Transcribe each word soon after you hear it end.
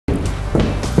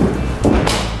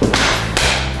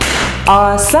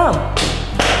Awesome.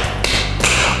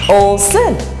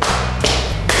 Olsen.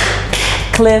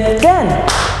 Clifton.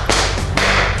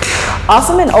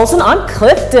 Awesome and Olsen on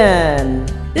Clifton.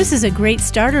 This is a great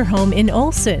starter home in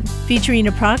Olsen, featuring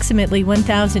approximately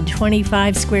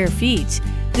 1,025 square feet.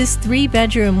 This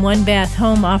 3-bedroom, 1-bath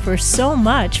home offers so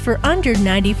much for under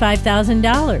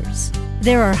 $95,000.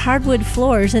 There are hardwood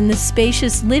floors in the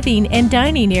spacious living and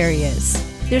dining areas.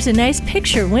 There's a nice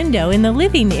picture window in the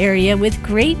living area with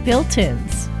great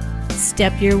built-ins.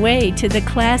 Step your way to the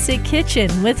classic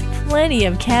kitchen with plenty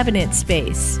of cabinet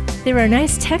space. There are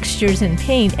nice textures in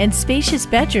paint and spacious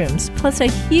bedrooms, plus a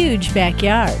huge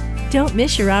backyard. Don't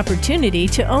miss your opportunity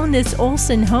to own this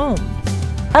Olsen home.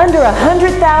 Under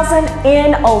 $100,000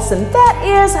 in Olsen. That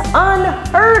is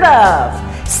unheard of.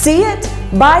 See it,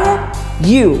 buy it,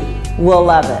 you will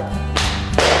love it.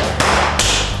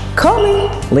 Call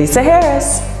me, Lisa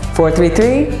Harris,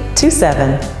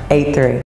 433-2783.